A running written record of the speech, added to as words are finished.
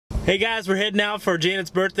Hey guys, we're heading out for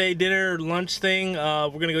Janet's birthday dinner lunch thing.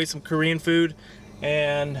 We're gonna go eat some Korean food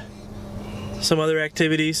and some other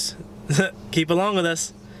activities. Keep along with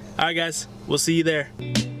us. Alright guys, we'll see you there.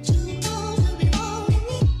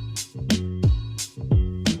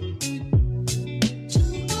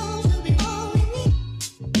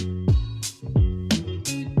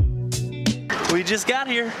 We just got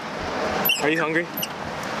here. Are you hungry?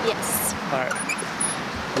 Yes. Alright,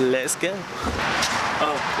 let's go.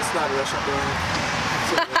 Oh, it's not a restaurant door.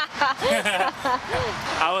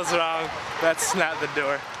 I was wrong. That's not the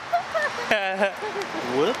door.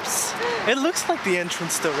 Whoops. It looks like the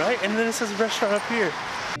entrance though, right? And then it says restaurant up here.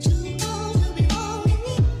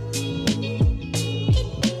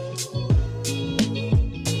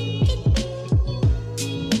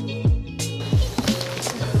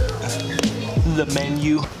 The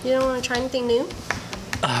menu. You don't want to try anything new?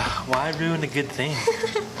 Why ruin a good thing?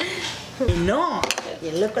 No,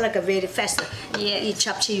 you look like a very fast. Yeah. Each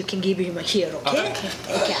up to you can give him here, okay?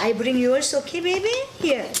 Okay, I bring yours, okay, baby?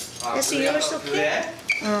 Here. That's yours, okay?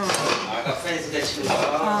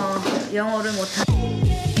 영어를 못하.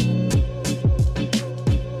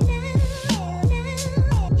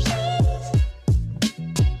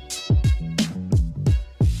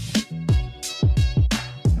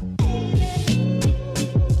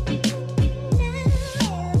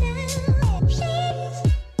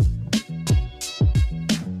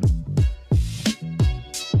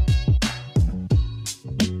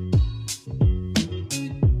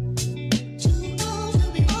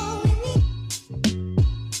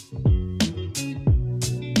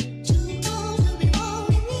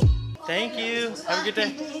 Thank you. Have a good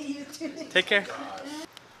day. Take care.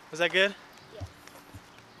 Was that good? Yes.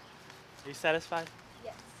 Are you satisfied?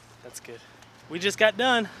 Yes. That's good. We just got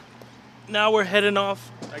done. Now we're heading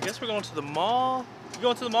off. I guess we're going to the mall. You're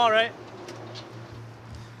going to the mall, right?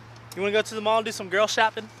 You want to go to the mall and do some girl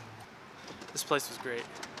shopping? This place was great.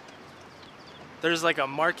 There's like a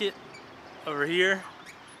market over here,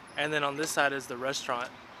 and then on this side is the restaurant.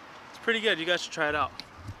 It's pretty good. You guys should try it out.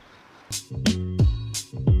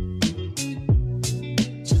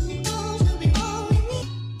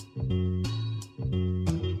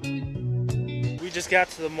 Just got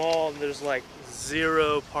to the mall and there's like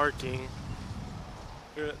zero parking.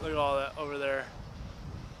 Look at all that over there.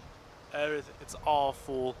 Everything, it's all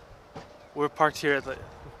full. We're parked here at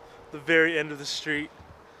the very end of the street.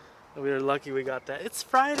 And we were lucky we got that. It's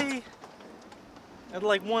Friday at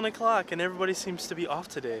like 1 o'clock and everybody seems to be off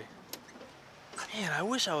today. Man, I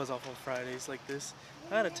wish I was off on Fridays like this.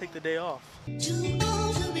 I gotta take the day off.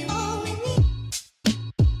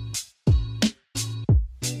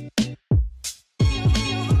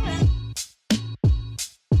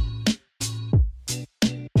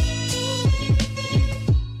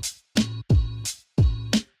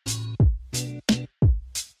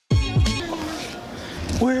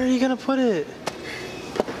 Where are you gonna put it?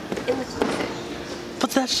 In the closet.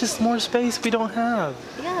 But that's just more space we don't have.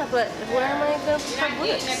 Yeah, but where am I going to put my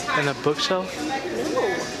books? In a bookshelf?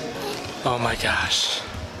 No. Oh my gosh.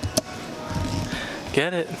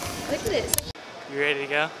 Get it. Look at this. You ready to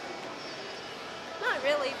go? Not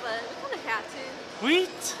really, but we kind of had to. We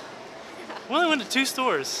only went to 2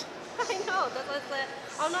 stores. I know, that's what I said.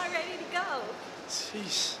 I'm not ready to go.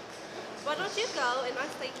 Jeez. Why don't you go and I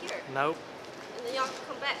stay here? Nope. And then y'all can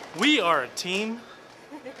come back. We are a team.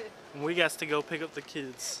 And we got to go pick up the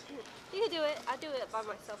kids. You can do it. I do it by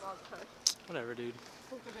myself all the time. Whatever, dude.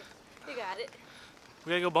 You got it. We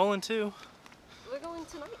gotta go bowling too. We're going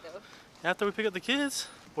tonight though. After we pick up the kids.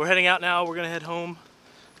 We're heading out now. We're gonna head home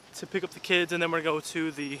to pick up the kids and then we're gonna go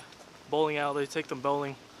to the bowling alley, take them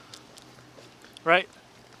bowling. Right?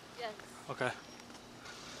 Yes. Okay.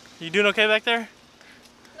 You doing okay back there?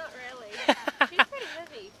 Not really. She's pretty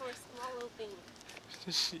heavy for a small little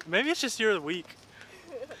thing. Maybe it's just you're weak.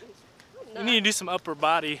 No. You need to do some upper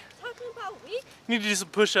body. Talking about weak? You need to do some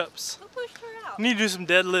push-ups. Who pushed her out? You need to do some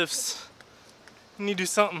deadlifts. You need to do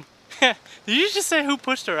something. Did you just say who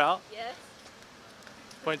pushed her out? Yes.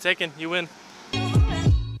 Point taken. You win.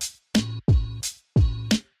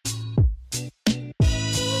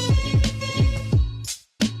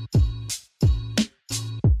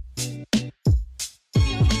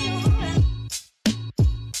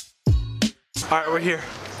 Alright, we're here.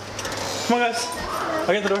 Come on, guys.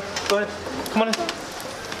 I'll get the door. Go ahead. Come on in.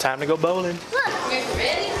 Time to go bowling. Look, you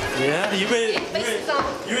ready? Yeah, you ready?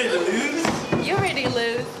 You ready to lose? You're ready to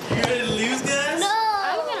lose. You ready to lose, guys? No.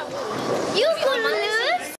 I'm gonna lose. You gonna lose?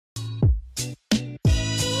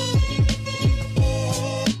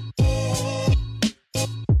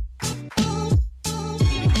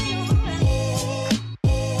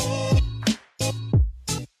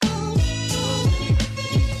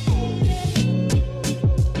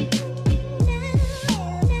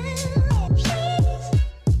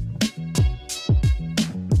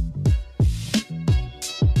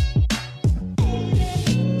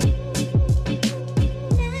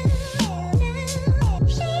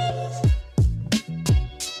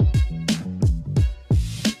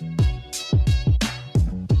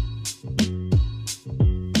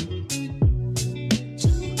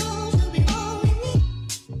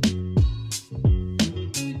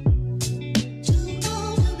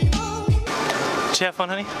 you have fun,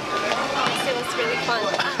 honey? Yes, it was really fun.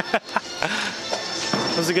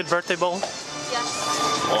 It was a good birthday bowl? Yes.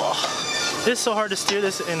 Oh, it's so hard to steer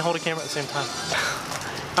this and hold a camera at the same time.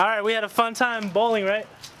 Alright, we had a fun time bowling, right?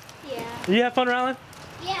 Yeah. You have fun, Rylan?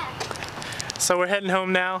 Yeah. So we're heading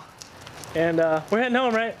home now. And we're heading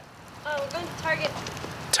home, right? Oh, we're going to Target.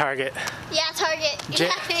 Target. Yeah, Target.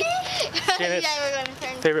 Janet's Yeah, we're going to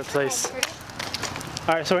Target. favorite place.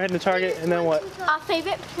 Alright, so we're heading to Target, and then what? Our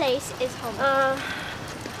favorite place is home.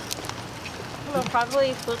 Well,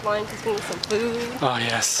 probably Food Line because we need some food. Oh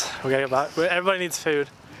yes, we gotta get back. Everybody needs food.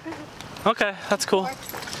 Okay, that's cool.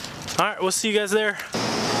 Alright, we'll see you guys there. That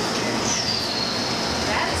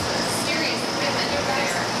is some serious equipment over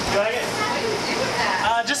there. How do you do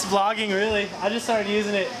that? Just vlogging, really. I just started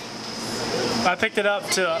using it. I picked it up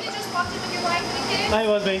to. You just walked in with your wife and the kids? No, it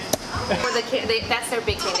was me. Or the kid, that's their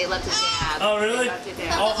big thing. They love to dab. Oh really? They love to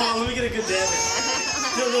dab. Oh, hold on, let me get a good dab.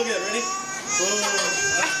 Feel real good. Ready?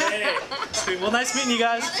 Whoa. Okay. Sweet. Well, nice meeting you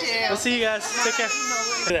guys. We'll see you guys. Take care.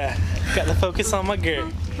 Look at that. Got the focus on my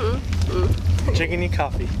girl. Drinking your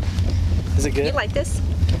coffee. Is it good? You like this?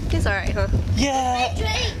 It's alright, huh? Yeah.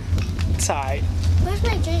 Drink. It's alright. Where's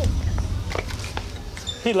my drink?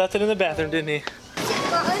 He left it in the bathroom, didn't he?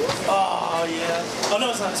 Oh yeah. Oh no,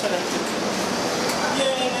 it's not. It's right there.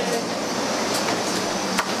 Yay!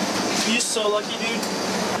 You're so lucky, dude.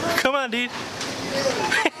 Come on, dude.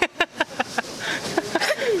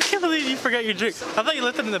 I can't believe you forgot your drink. I thought you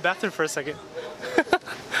left it in the bathroom for a second.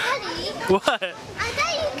 Daddy, What? I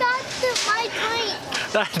thought you got my drink.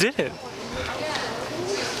 I didn't.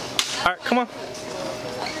 Alright, come on.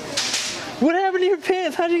 What happened to your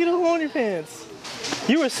pants? How'd you get a hole in your pants?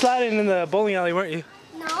 You were sliding in the bowling alley, weren't you?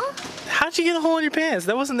 No. How'd you get a hole in your pants?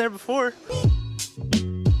 That wasn't there before.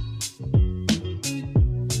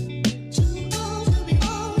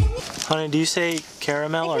 Honey, do you say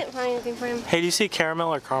caramel I or... can't find anything for him. Hey, do you say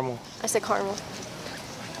caramel or caramel? I said caramel.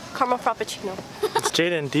 Caramel frappuccino. It's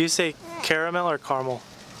Jaden. Do you say caramel or caramel?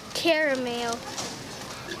 Caramel.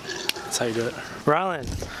 That's how you do it. Rylan,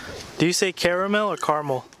 do you say caramel or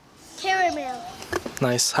caramel? Caramel.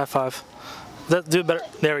 Nice. High five. That do it better.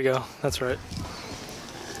 There we go. That's right.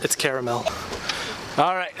 It's caramel.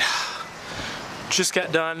 All right. Just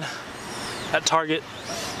got done at Target.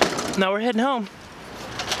 Now we're heading home.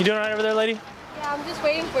 You doing all right over there, lady? Yeah, I'm just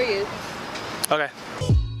waiting for you. Okay.